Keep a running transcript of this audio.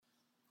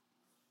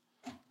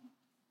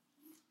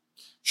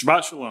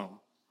Shabbat Shalom.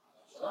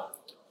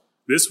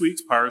 This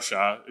week's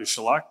parasha is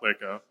Shalach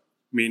Lecha,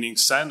 meaning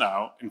send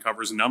out, and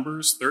covers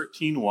Numbers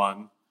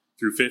 13:1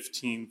 through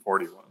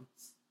 15:41.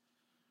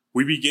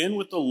 We begin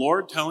with the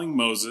Lord telling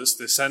Moses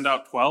to send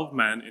out 12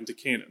 men into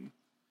Canaan.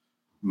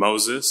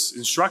 Moses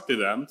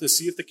instructed them to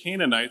see if the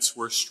Canaanites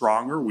were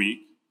strong or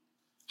weak,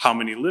 how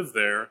many lived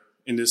there,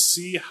 and to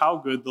see how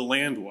good the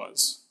land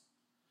was.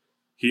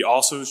 He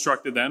also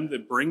instructed them to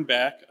bring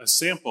back a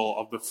sample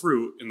of the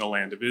fruit in the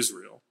land of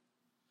Israel.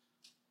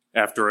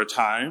 After a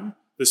time,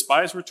 the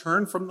spies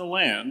returned from the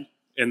land,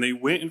 and they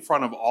went in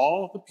front of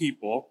all the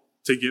people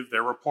to give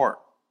their report.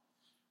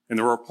 And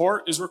the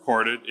report is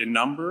recorded in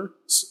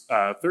Numbers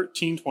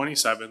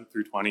 13:27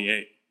 through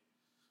 28.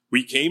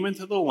 We came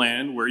into the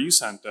land where you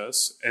sent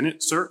us, and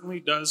it certainly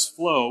does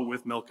flow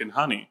with milk and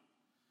honey,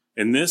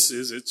 and this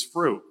is its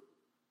fruit.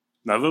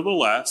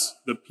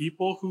 Nevertheless, the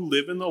people who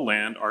live in the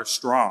land are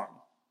strong,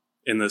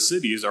 and the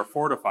cities are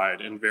fortified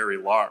and very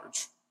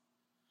large.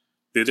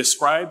 They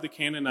describe the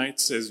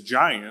Canaanites as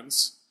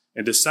giants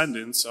and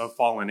descendants of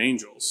fallen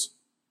angels.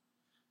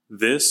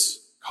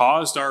 This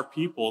caused our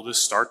people to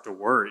start to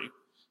worry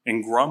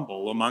and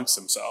grumble amongst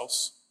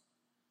themselves.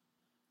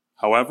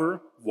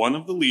 However, one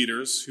of the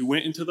leaders who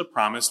went into the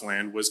promised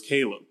land was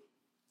Caleb,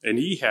 and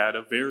he had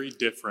a very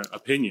different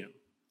opinion.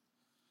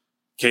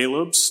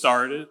 Caleb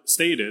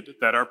stated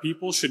that our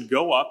people should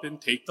go up and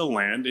take the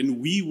land,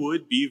 and we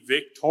would be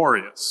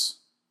victorious.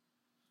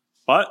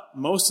 But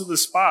most of the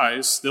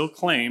spies still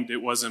claimed it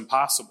was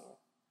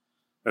impossible,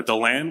 that the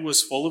land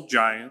was full of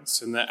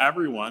giants, and that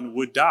everyone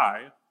would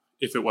die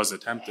if it was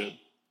attempted.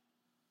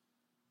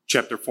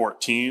 Chapter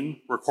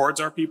 14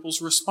 records our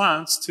people's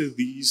response to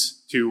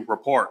these two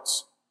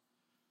reports.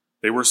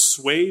 They were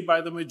swayed by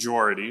the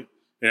majority,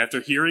 and after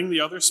hearing the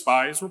other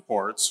spies'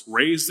 reports,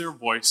 raised their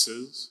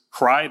voices,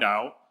 cried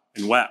out,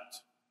 and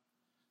wept.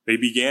 They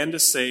began to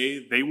say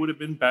they would have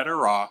been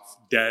better off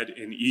dead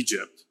in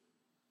Egypt,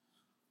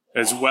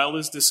 as well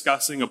as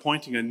discussing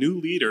appointing a new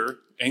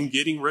leader and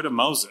getting rid of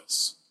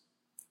Moses.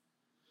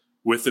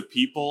 With the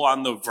people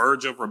on the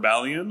verge of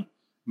rebellion,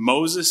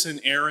 Moses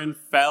and Aaron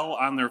fell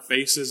on their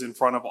faces in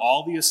front of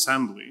all the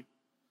assembly.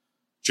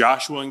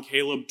 Joshua and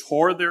Caleb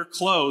tore their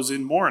clothes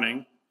in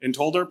mourning and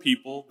told our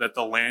people that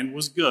the land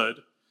was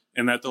good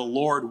and that the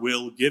Lord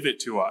will give it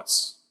to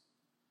us.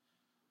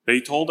 They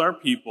told our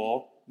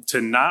people to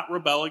not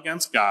rebel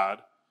against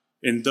God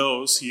and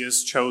those he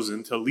has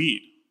chosen to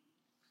lead.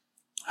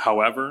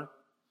 However,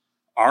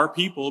 our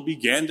people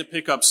began to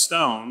pick up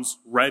stones,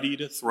 ready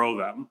to throw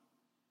them.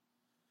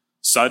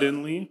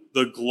 Suddenly,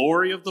 the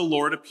glory of the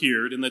Lord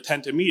appeared in the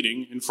tent of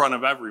meeting in front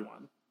of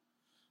everyone.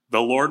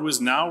 The Lord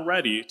was now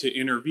ready to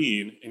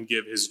intervene and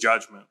give his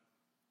judgment.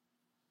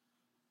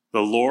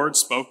 The Lord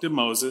spoke to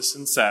Moses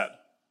and said,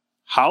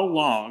 "How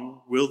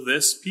long will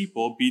this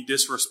people be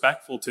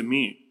disrespectful to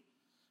me?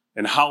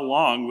 And how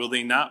long will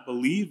they not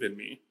believe in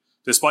me,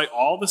 despite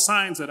all the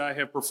signs that I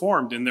have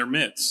performed in their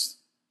midst?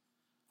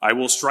 I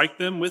will strike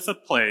them with a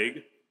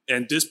plague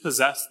and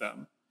dispossess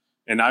them,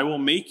 and I will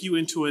make you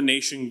into a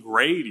nation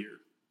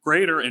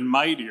greater and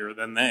mightier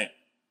than they."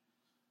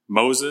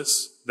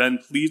 Moses then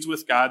pleads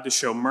with God to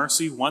show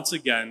mercy once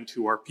again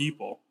to our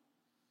people.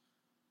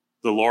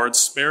 The Lord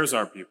spares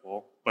our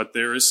people, but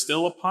there is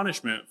still a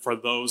punishment for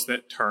those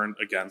that turn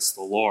against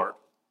the Lord.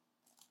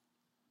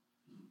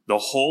 The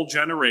whole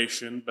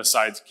generation,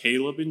 besides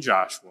Caleb and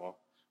Joshua,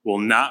 will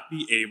not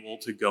be able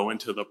to go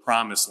into the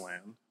promised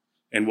land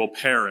and will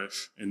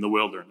perish in the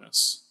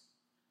wilderness.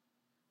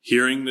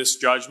 Hearing this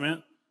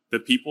judgment, the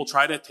people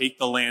try to take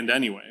the land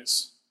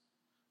anyways.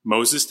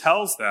 Moses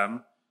tells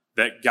them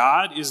that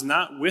God is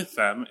not with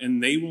them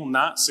and they will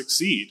not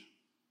succeed.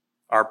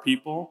 Our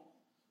people,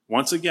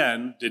 once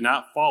again, did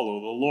not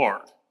follow the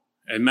Lord,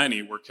 and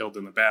many were killed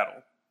in the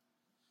battle.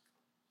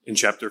 In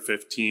chapter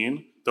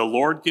 15, the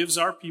Lord gives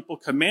our people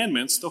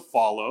commandments to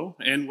follow,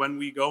 and when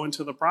we go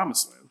into the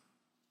promised land.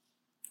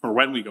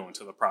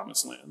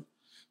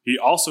 He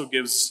also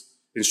gives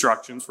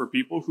instructions for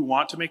people who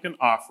want to make an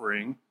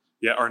offering,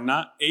 yet are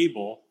not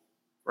able,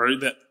 or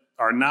that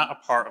are not a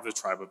part of the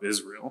tribe of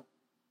Israel.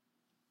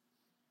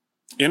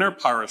 In our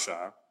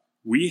parasha,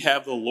 we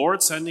have the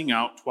Lord sending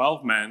out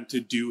 12 men to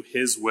do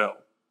his will.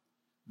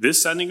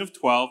 This sending of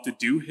 12 to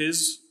do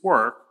his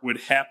work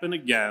would happen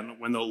again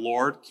when the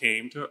Lord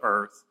came to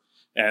earth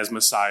as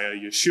Messiah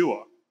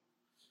Yeshua.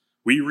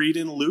 We read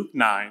in Luke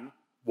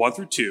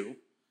 9:1-2,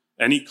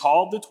 "And he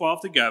called the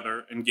 12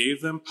 together and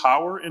gave them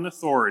power and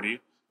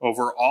authority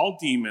over all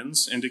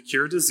demons and to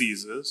cure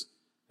diseases,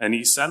 and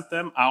he sent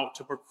them out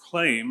to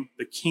proclaim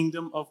the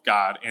kingdom of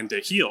God and to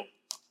heal."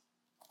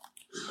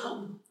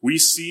 We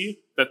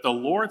see that the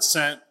Lord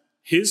sent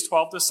his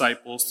 12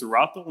 disciples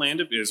throughout the land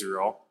of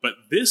Israel,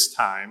 but this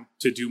time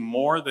to do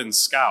more than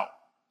scout.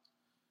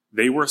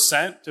 They were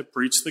sent to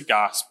preach the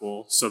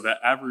gospel so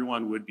that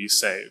everyone would be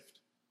saved.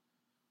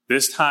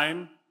 This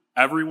time,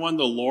 everyone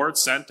the Lord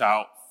sent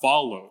out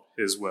followed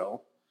his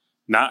will,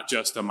 not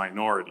just a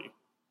minority.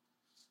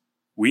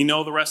 We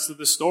know the rest of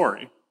the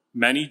story.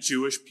 Many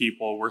Jewish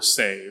people were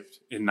saved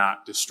and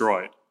not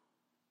destroyed.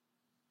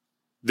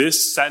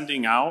 This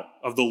sending out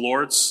of the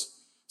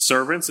Lord's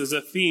servants is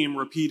a theme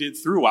repeated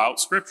throughout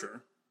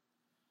Scripture.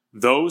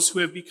 Those who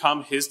have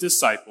become his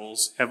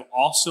disciples have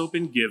also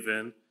been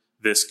given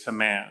this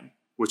command,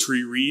 which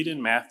we read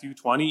in Matthew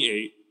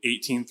 28,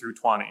 18 through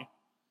 20.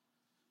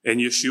 And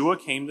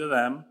Yeshua came to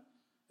them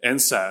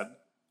and said,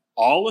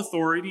 "All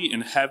authority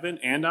in heaven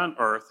and on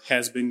earth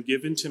has been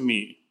given to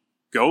me.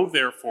 Go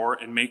therefore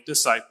and make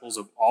disciples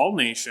of all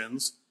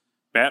nations,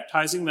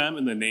 baptizing them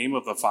in the name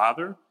of the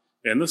Father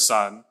and the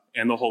Son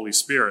and the Holy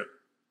Spirit,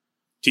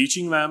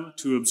 teaching them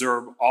to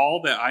observe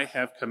all that I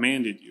have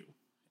commanded you.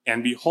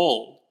 And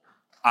behold,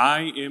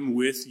 I am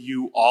with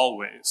you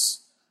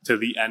always to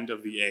the end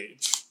of the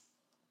age."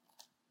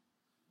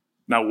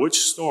 Now, which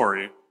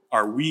story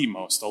are we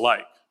most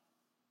alike?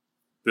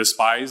 The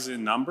spies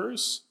in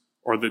Numbers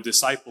or the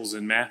disciples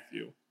in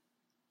Matthew?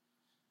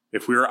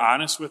 If we are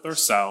honest with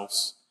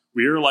ourselves,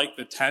 we are like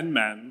the 10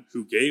 men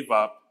who gave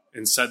up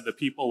and said the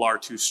people are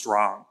too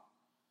strong.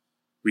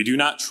 We do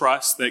not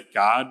trust that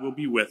God will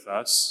be with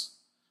us.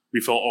 We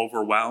feel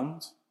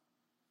overwhelmed,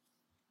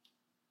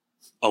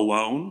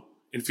 alone,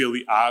 and feel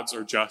the odds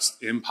are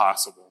just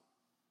impossible.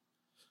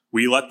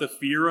 We let the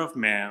fear of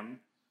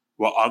man,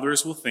 what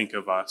others will think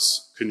of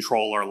us,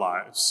 control our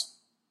lives.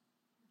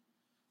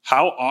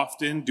 How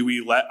often do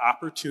we let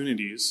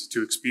opportunities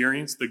to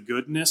experience the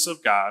goodness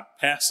of God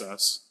pass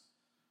us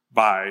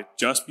by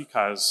just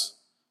because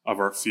of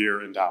our fear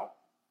and doubt?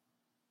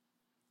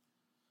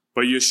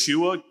 But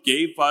Yeshua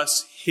gave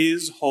us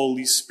his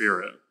Holy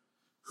Spirit,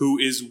 who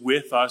is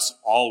with us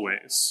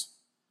always.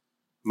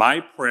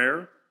 My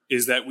prayer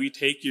is that we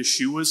take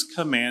Yeshua's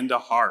command to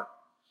heart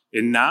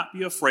and not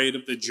be afraid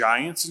of the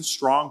giants and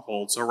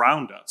strongholds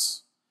around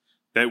us,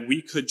 that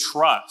we could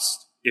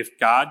trust if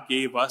God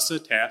gave us a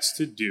task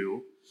to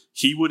do,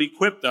 he would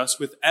equip us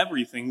with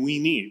everything we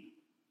need.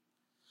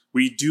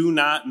 We do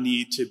not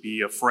need to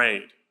be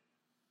afraid.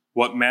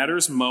 What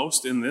matters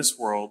most in this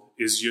world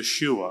is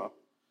Yeshua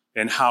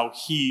and how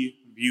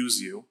he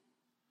views you.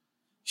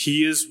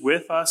 He is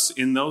with us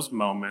in those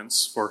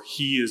moments, for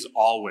he is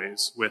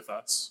always with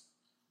us.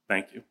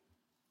 Thank you.